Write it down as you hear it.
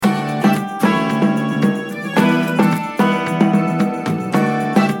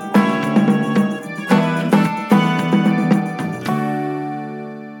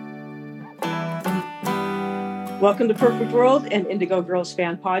Welcome to Perfect World and Indigo Girls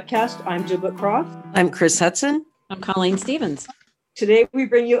Fan Podcast. I'm Giblet Croft. I'm Chris Hudson. I'm Colleen Stevens. Today we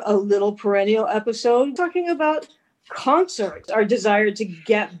bring you a little perennial episode talking about concerts, our desire to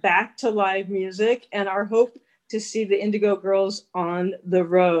get back to live music, and our hope to see the Indigo Girls on the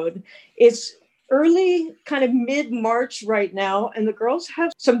road. It's early, kind of mid-March right now, and the girls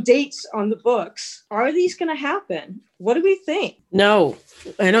have some dates on the books. Are these going to happen? What do we think? No,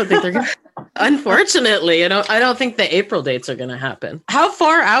 I don't think they're going to. Unfortunately, I don't think the April dates are going to happen. How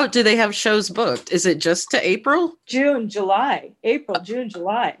far out do they have shows booked? Is it just to April? June, July. April, June,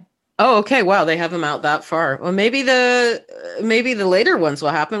 July. Oh, okay. Wow, they have them out that far. Well, maybe the later ones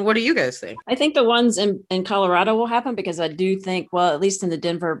will happen. What do you guys think? I think the ones in Colorado will happen because I do think, well, at least in the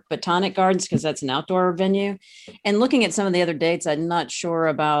Denver Botanic Gardens, because that's an outdoor venue. And looking at some of the other dates, I'm not sure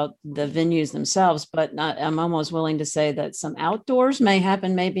about the venues themselves, but I'm almost willing to say that some outdoors may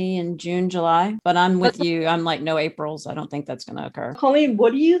happen maybe in June, July. But I'm with you. I'm like, no Aprils. I don't think that's going to occur. Colleen,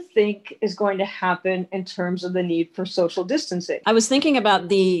 what do you think is going to happen in terms of the need for social distancing? I was thinking about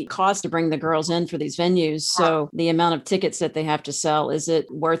the cost to bring the girls in for these venues. So the amount of tickets that they have to sell, is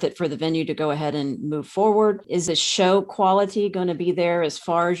it worth it for the venue to go ahead and move forward? Is the show quality going to be there as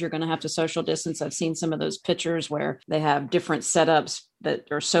far as you're going to have to social distance? I've seen some of those pictures where they have different setups that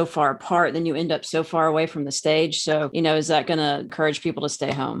are so far apart, then you end up so far away from the stage. So, is that going to encourage people to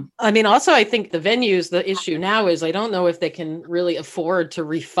stay home? I mean, also, I think the venues, the issue now is I don't know if they can really afford to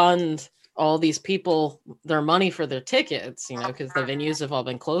refund all these people their money for their tickets, because the venues have all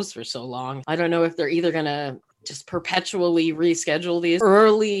been closed for so long. I don't know if they're either going to just perpetually reschedule these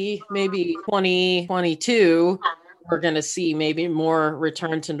early, maybe 2022. We're going to see maybe more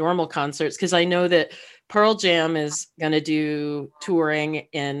return to normal concerts, because I know that Pearl Jam is going to do touring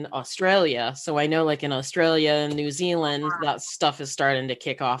in Australia. So I know like in Australia and New Zealand, that stuff is starting to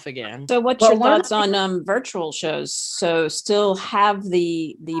kick off again. So what's your thoughts on virtual shows? So still have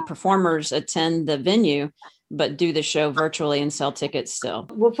the performers attend the venue, but do the show virtually and sell tickets still?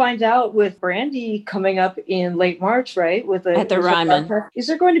 We'll find out with Brandy coming up in late March, right? At the Ryman. Is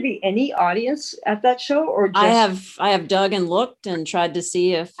there going to be any audience at that show, or just... I have dug and looked and tried to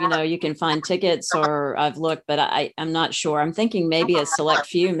see if you can find tickets, or I've looked, but I'm not sure. I'm thinking maybe a select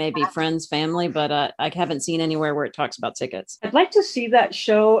few, maybe friends, family, but I haven't seen anywhere where it talks about tickets. I'd like to see that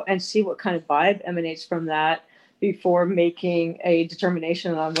show and see what kind of vibe emanates from that before making a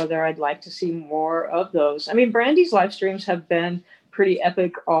determination on whether I'd like to see more of those. I mean, Brandy's live streams have been pretty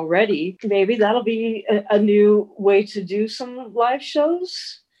epic already. Maybe that'll be a new way to do some live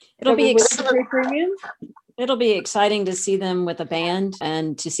shows. It'll be exciting to see them with a band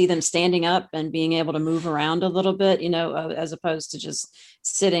and to see them standing up and being able to move around a little bit, as opposed to just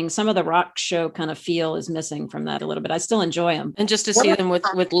sitting. Some of the rock show kind of feel is missing from that a little bit. I still enjoy them. And just to see them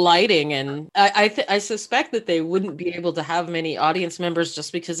with lighting. And I suspect that they wouldn't be able to have many audience members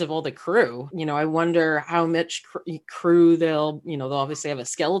just because of all the crew. I wonder how much crew they'll obviously have a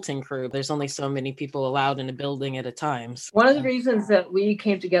skeleton crew. There's only so many people allowed in a building at a time. One of the reasons that we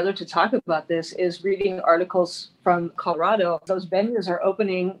came together to talk about this is reading articles from Colorado. Those venues are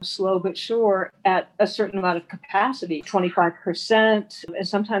opening slow but sure at a certain amount of capacity, 25%. And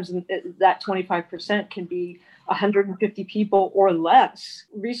sometimes that 25% can be 150 people or less.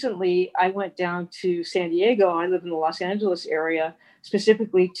 Recently, I went down to San Diego. I live in the Los Angeles area,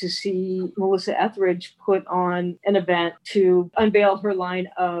 specifically to see Melissa Etheridge put on an event to unveil her line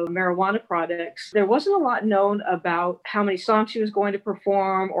of marijuana products. There wasn't a lot known about how many songs she was going to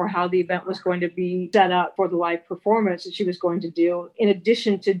perform or how the event was going to be set up for the live performance that she was going to do. In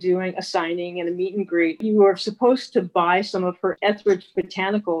addition to doing a signing and a meet and greet, you were supposed to buy some of her Etheridge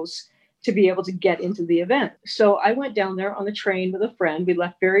botanicals to be able to get into the event. So I went down there on the train with a friend. We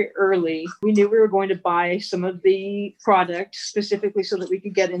left very early. We knew we were going to buy some of the product specifically so that we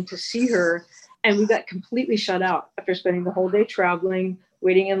could get in to see her. And we got completely shut out after spending the whole day traveling,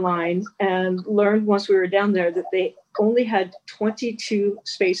 waiting in line, and learned once we were down there that they only had 22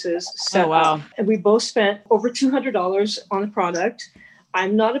 spaces set up. And we both spent over $200 on the product.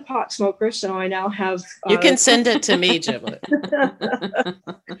 I'm not a pot smoker, so I now have... You can send it to me, Giblet.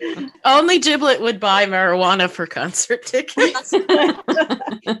 Only Giblet would buy marijuana for concert tickets. Didn't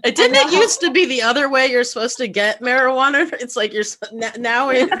it used to be the other way? You're supposed to get marijuana. It's like now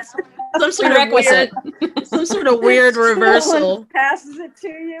it's... some sort of Prerequisite. weird, some sort of weird reversal. Someone passes it to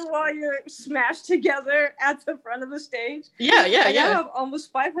you while you're smashed together at the front of the stage. Yeah, yeah, I now yeah. have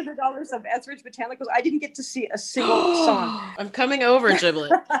almost $500 of Etheridge Botanicals. I didn't get to see a single song. I'm coming over,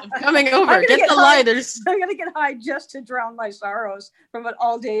 Giblet. I'm coming over. I'm gonna Get the high. lighters. I'm gonna get high just to drown my sorrows from an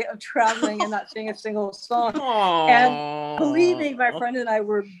all day of traveling and not seeing a single song. And believe me, my friend and I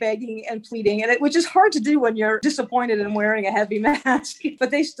were begging and pleading, which is hard to do when you're disappointed and wearing a heavy mask.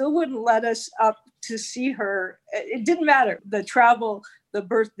 But they still wouldn't let us up to see her. It didn't matter. The travel, the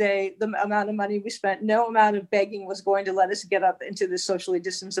birthday, the amount of money we spent, no amount of begging was going to let us get up into this socially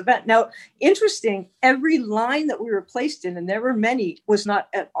distanced event. Now, interesting, every line that we were placed in, and there were many, was not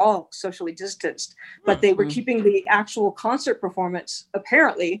at all socially distanced, but they were keeping the actual concert performance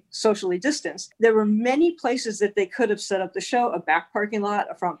apparently socially distanced. There were many places that they could have set up the show, a back parking lot,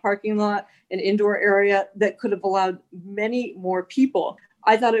 a front parking lot, an indoor area that could have allowed many more people.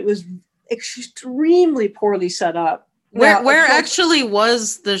 I thought it was extremely poorly set up. Where actually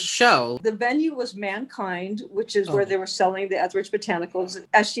was the show? The venue was Mankind, which is where they were selling the Etheridge Botanicals.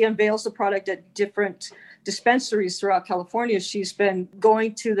 As she unveils the product at different dispensaries throughout California, she's been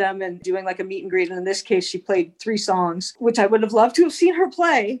going to them and doing like a meet and greet. And in this case, she played 3 songs, which I would have loved to have seen her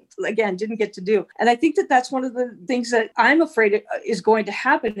play. Again, didn't get to do. And I think that that's one of the things that I'm afraid is going to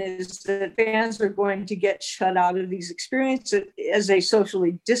happen, is that fans are going to get shut out of these experiences as a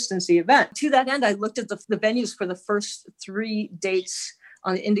socially distanced event. To that end, I looked at the venues for the first 3 dates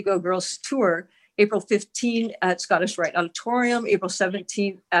on the Indigo Girls tour. April 15th at Scottish Rite Auditorium, April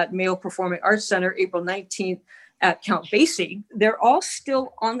 17th at Mayo Performing Arts Center, April 19th at Count Basie. They're all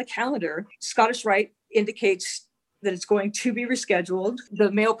still on the calendar. Scottish Rite indicates that it's going to be rescheduled.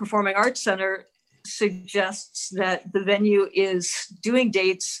 The Mayo Performing Arts Center suggests that the venue is doing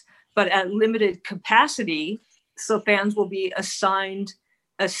dates, but at limited capacity. So fans will be assigned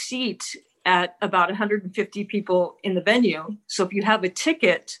a seat at about 150 people in the venue. So if you have a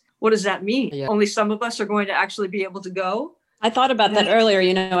ticket, what does that mean? Yeah. Only some of us are going to actually be able to go? I thought about that earlier,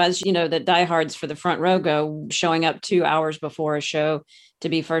 as the diehards for the front row go, showing up 2 hours before a show to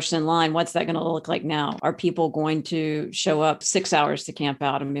be first in line. What's that going to look like now? Are people going to show up 6 hours to camp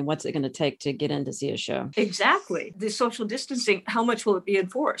out? I mean, what's it going to take to get in to see a show? Exactly. The social distancing, how much will it be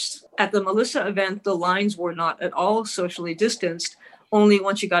enforced? At the Melissa event, the lines were not at all socially distanced, only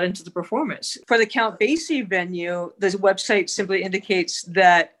once you got into the performance. For the Count Basie venue, the website simply indicates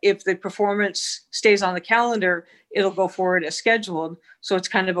that if the performance stays on the calendar, it'll go forward as scheduled. So it's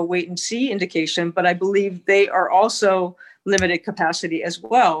kind of a wait and see indication, but I believe they are also limited capacity as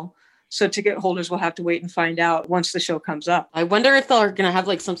well. So ticket holders will have to wait and find out once the show comes up. I wonder if they're going to have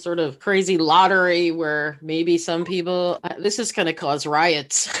like some sort of crazy lottery where maybe some people, this is going to cause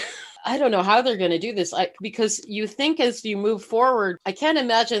riots. I don't know how they're going to do this because you think as you move forward, I can't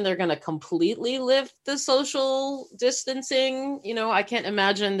imagine they're going to completely lift the social distancing. I can't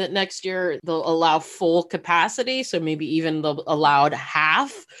imagine that next year they'll allow full capacity. So maybe even they'll allow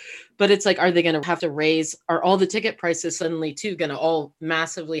half. But it's like, are they going to have to raise, are all the ticket prices suddenly too going to all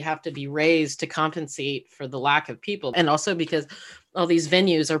massively have to be raised to compensate for the lack of people? And also because all these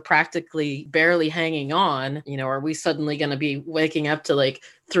venues are practically barely hanging on, are we suddenly going to be waking up to like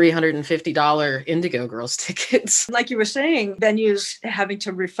 $350 Indigo Girls tickets? Like you were saying, venues having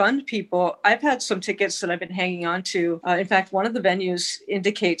to refund people. I've had some tickets that I've been hanging on to. In fact, one of the venues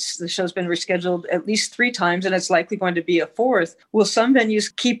indicates the show's been rescheduled at least 3 times, and it's likely going to be a 4th. Will some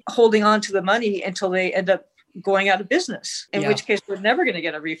venues keep holding on to the money until they end up going out of business, in which case we're never going to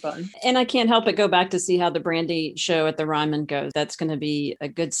get a refund. And I can't help but go back to see how the Brandy show at the Ryman goes. That's going to be a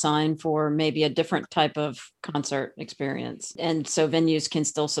good sign for maybe a different type of concert experience. And so venues can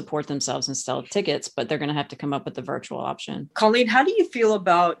still support themselves and sell tickets, but they're going to have to come up with the virtual option. Colleen, how do you feel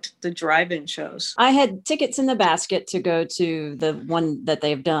about the drive-in shows? I had tickets in the basket to go to the one that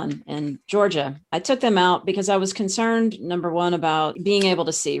they've done in Georgia. I took them out because I was concerned, number one, about being able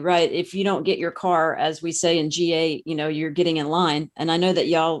to see, right? If you don't get your car, as we say in GA, you're getting in line. And I know that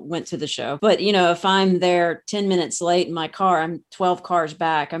y'all went to the show, but if I'm there 10 minutes late in my car, I'm 12 cars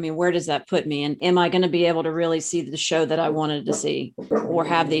back. I mean, where does that put me? And am I going to be able to really see the show that I wanted to see or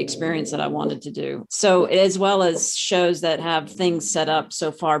have the experience that I wanted to do? So as well as shows that have things set up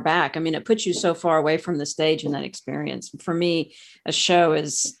so far back, I mean, it puts you so far away from the stage in that experience. For me, a show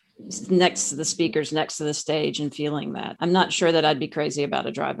is next to the speakers, next to the stage, and feeling that. I'm not sure that I'd be crazy about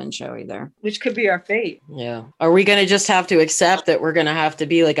a drive-in show either. Which could be our fate. Yeah. Are we going to just have to accept that we're going to have to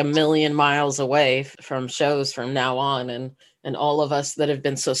be like a million miles away from shows from now on and And all of us that have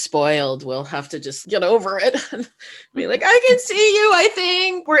been so spoiled will have to just get over it and be like, I can see you. I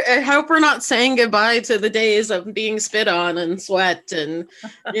think I hope we're not saying goodbye to the days of being spit on and sweat and,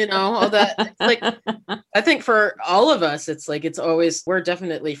 all that. It's like, I think for all of us, it's like, it's always, we're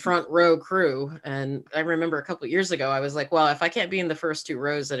definitely front row crew. And I remember a couple of years ago, I was like, well, if I can't be in the first 2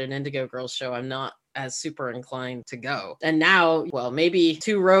 rows at an Indigo Girls show, I'm not as super inclined to go. And now, well, maybe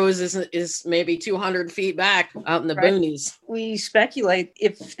 2 rows is maybe 200 feet back out in the boonies. We speculate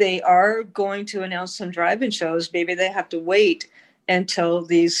if they are going to announce some drive-in shows, maybe they have to wait until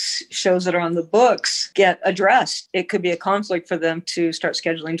these shows that are on the books get addressed. It could be a conflict for them to start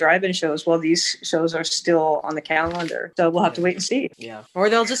scheduling drive-in shows while these shows are still on the calendar. So we'll have to wait and see. Yeah. Or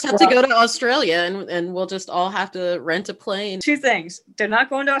they'll just have to go to Australia and we'll just all have to rent a plane. 2 things. They're not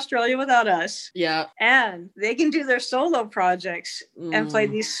going to Australia without us. Yeah. And they can do their solo projects and play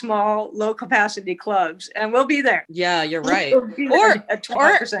these small, low-capacity clubs. And we'll be there. Yeah, you're right. We'll be there at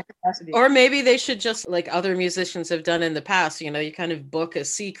 25% capacity. Or maybe they should just, like other musicians have done in the past, you kind of book a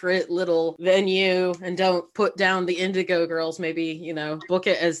secret little venue and don't put down the Indigo Girls, maybe, book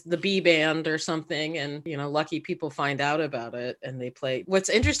it as the B band or something. And, lucky people find out about it and they play. What's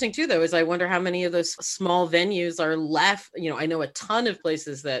interesting too, though, is I wonder how many of those small venues are left. I know a ton of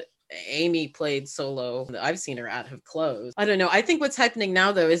places that Amy played solo that I've seen her at have closed. I don't know. I think what's happening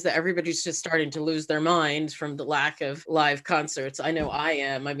now, though, is that everybody's just starting to lose their mind from the lack of live concerts. I know I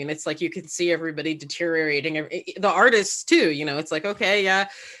am. I mean, it's like you can see everybody deteriorating. The artists, too. It's like, okay, yeah.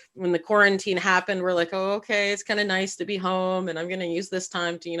 When the quarantine happened, we're like, oh, okay, it's kind of nice to be home. And I'm going to use this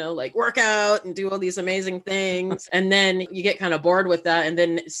time to, work out and do all these amazing things. And then you get kind of bored with that. And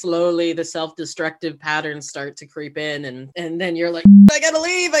then slowly the self-destructive patterns start to creep in. And then you're like, I got to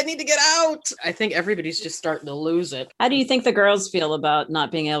leave. I need to get out. I think everybody's just starting to lose it. How do you think the girls feel about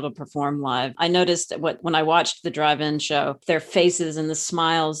not being able to perform live? I noticed when I watched the drive-in show, their faces and the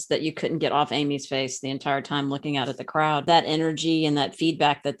smiles that you couldn't get off Amy's face the entire time looking out at the crowd, that energy and that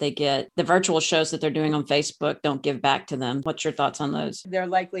feedback that they get, the virtual shows that they're doing on Facebook don't give back to them. What's your thoughts on those? They're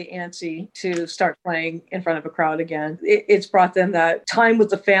likely antsy to start playing in front of a crowd again. It's brought them that time with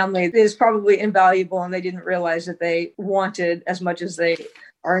the family is probably invaluable, and they didn't realize that they wanted as much as they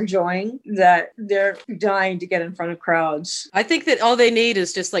are enjoying, that they're dying to get in front of crowds. I think that all they need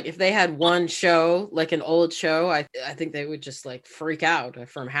is just if they had one show, like an old show, I think they would just freak out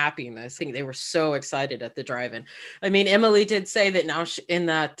from happiness. I think they were so excited at the drive-in. I mean, Emily did say that now in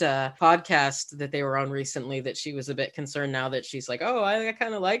that podcast that they were on recently, that she was a bit concerned now that she's like, oh, I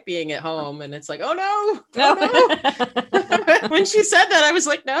kind of like being at home. And it's like, oh no. When she said that, I was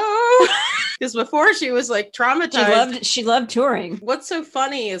like, no. Because before she was traumatized. She loved touring. What's so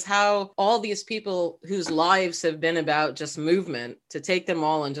funny is how all these people whose lives have been about just movement, to take them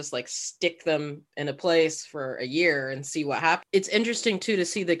all and just stick them in a place for a year and see what happens. It's interesting too to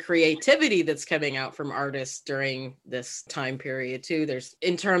see the creativity that's coming out from artists during this time period too. There's,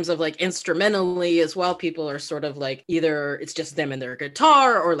 in terms of instrumentally as well, people are sort of either it's just them and their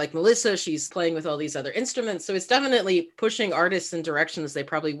guitar, or Melissa, she's playing with all these other instruments. So it's definitely pushing artists in directions they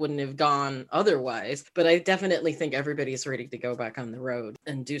probably wouldn't have gone otherwise. But I definitely think everybody's ready to go back on the road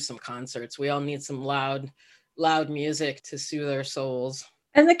and do some concerts. We all need some loud music to soothe our souls.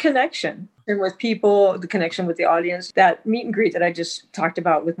 And the connection and with people, the connection with the audience, that meet and greet that I just talked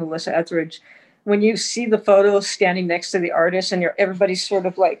about with Melissa Etheridge, when you see the photos standing next to the artist and everybody's sort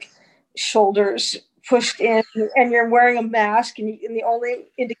of shoulders pushed in and you're wearing a mask and the only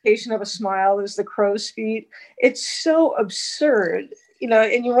indication of a smile is the crow's feet. It's so absurd,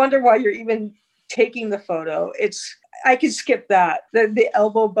 and you wonder why you're even taking the photo. I could skip that, the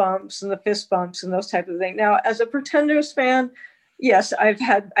elbow bumps and the fist bumps and those type of things. Now, as a Pretenders fan, yes, I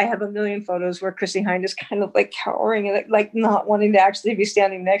have a million photos where Chrissie Hynde is kind of cowering and not wanting to actually be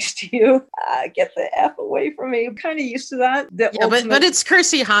standing next to you. Get the F away from me. I'm kind of used to that. But it's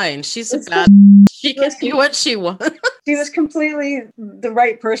Chrissie Hynde. She's a bad. She can do what she wants. She was completely the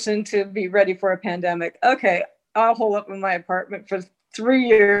right person to be ready for a pandemic. Okay, I'll hole up in my apartment for 3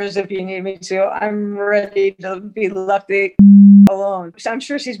 years if you need me to. I'm ready to be left alone. I'm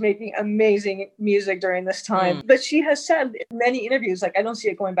sure she's making amazing music during this time. But she has said in many interviews, I don't see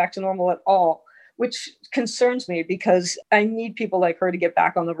it going back to normal at all, which concerns me because I need people like her to get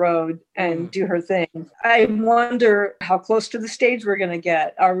back on the road and do her thing. I wonder how close to the stage we're going to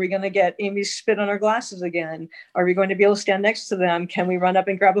get. Are we going to get Amy spit on her glasses again? Are we going to be able to stand next to them? Can we run up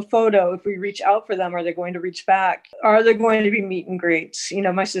and grab a photo? If we reach out for them, are they going to reach back? Are there going to be meet and greets?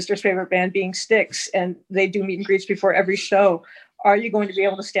 My sister's favorite band being Styx, and they do meet and greets before every show. Are you going to be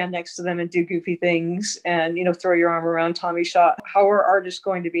able to stand next to them and do goofy things and, throw your arm around Tommy Shaw? How are artists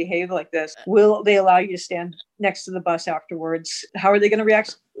going to behave like this? Will they allow you to stand next to the bus afterwards? How are they going to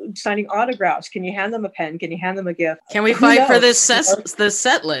react signing autographs? Can you hand them a pen? Can you hand them a gift? Can we fight for this the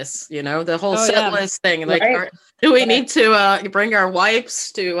set list? The whole set list thing. Like, right. do we need to bring our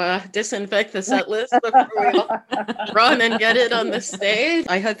wipes to disinfect the set list before we all run and get it on the stage?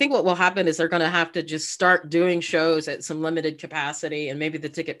 I think what will happen is they're going to have to just start doing shows at some limited capacity, and maybe the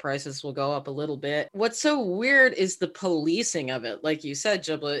ticket prices will go up a little bit. What's so weird is the policing of it. Like you said,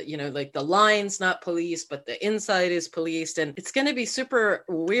 Giblet, like the line's not policed, but the inside is policed. And it's going to be super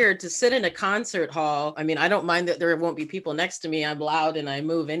weird to sit in a concert hall. I mean, I don't mind that there won't be people next to me. I'm loud and I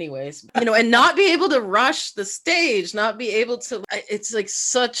move anyways, and not be able to rush the stage, not be able to, it's like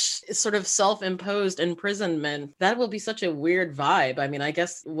such sort of self-imposed imprisonment. That will be such a weird vibe. I mean, I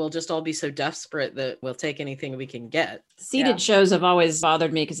guess we'll just all be so desperate that we'll take anything we can get. Seated shows have always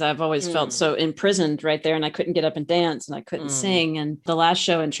bothered me because I've always felt so imprisoned right there, and I couldn't get up and dance and I couldn't sing. And the last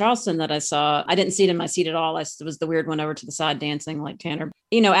show in Charleston that I saw, I didn't sit in my seat at all. I was the weird one over to the side dancing like Tanner.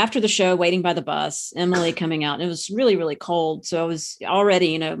 After the show, waiting by the bus, Emily coming out, and it was really, really cold. So I was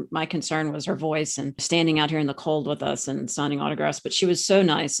already, my concern was her voice and standing out here in the cold with us and signing autographs. But she was so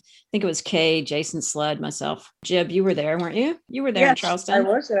nice. I think it was Kay, Jason Sled, myself. Jib, you were there, weren't you? You were there in Charleston. I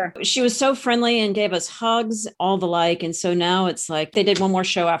was there. She was so friendly and gave us hugs, all the like. And so now it's like they did one more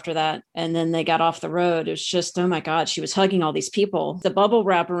show after that, and then they got off the road. It was just, oh my God, she was hugging all these people. The bubble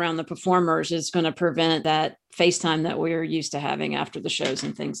wrap around the performers is going to prevent that FaceTime that we're used to having after the shows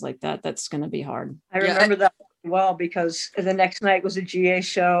and things like that. That's going to be hard. I remember that well, because the next night was a GA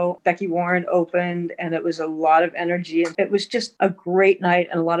show. Becky Warren opened, and it was a lot of energy. And it was just a great night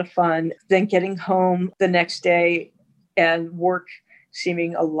and a lot of fun. Then getting home the next day and work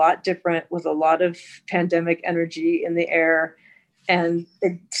seeming a lot different with a lot of pandemic energy in the air, and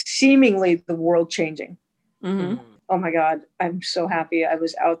seemingly the world changing. Mm-hmm. Oh my God, I'm so happy I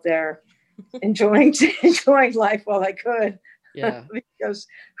was out there enjoying life while I could. Yeah. Because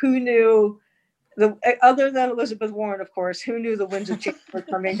who knew, other than Elizabeth Warren, of course, who knew the winds of change were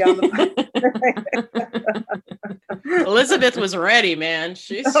coming down the Elizabeth was ready, man.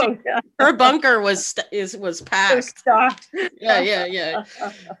 Her bunker was packed. It was stocked. Yeah.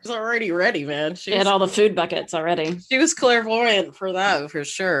 She was already ready, man. She had all the food buckets already. She was clairvoyant for that, for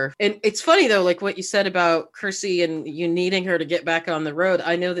sure. And it's funny though, like what you said about Kirstie and you needing her to get back on the road.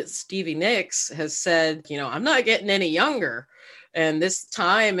 I know that Stevie Nicks has said, I'm not getting any younger, and this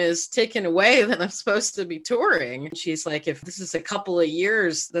time is taken away that I'm supposed to be touring. She's like, if this is a couple of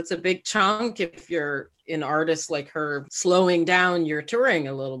years, that's a big chunk if you're an artist like her, slowing down your touring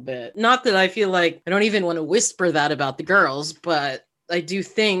a little bit. Not that I feel like, I don't even want to whisper that about the girls, but I do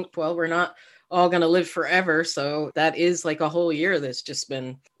think, well, we're not all going to live forever. So that is like a whole year that's just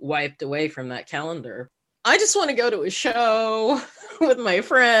been wiped away from that calendar. I just want to go to a show with my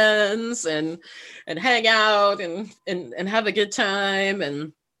friends and hang out and have a good time.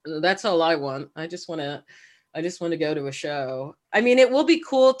 And that's all I want. I just want to go to a show. I mean, it will be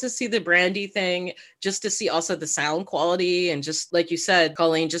cool to see the Brandy thing, just to see also the sound quality, and just like you said,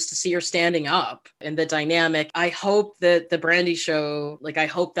 Colleen, just to see her standing up and the dynamic. I hope that the Brandy show, I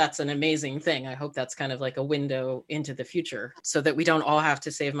hope that's an amazing thing. I hope that's kind of like a window into the future so that we don't all have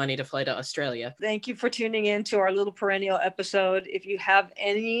to save money to fly to Australia. Thank you for tuning in to our little perennial episode. If you have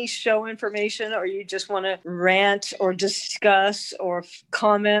any show information, or you just want to rant or discuss or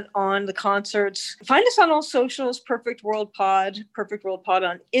comment on the concerts, find us on all socials, Perfect World Pod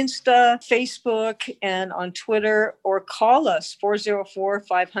on Insta, Facebook, and on Twitter, or call us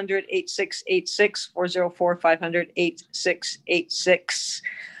 404-500-8686, 404-500-8686.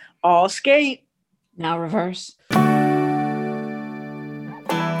 All skate. Now reverse.